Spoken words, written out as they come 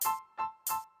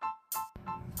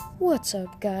What's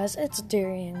up, guys? It's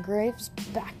Darian Graves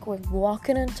back with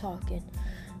Walking and Talking.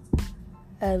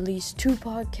 At least 2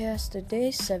 podcasts a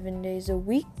day, 7 days a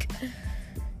week.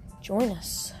 Join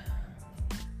us.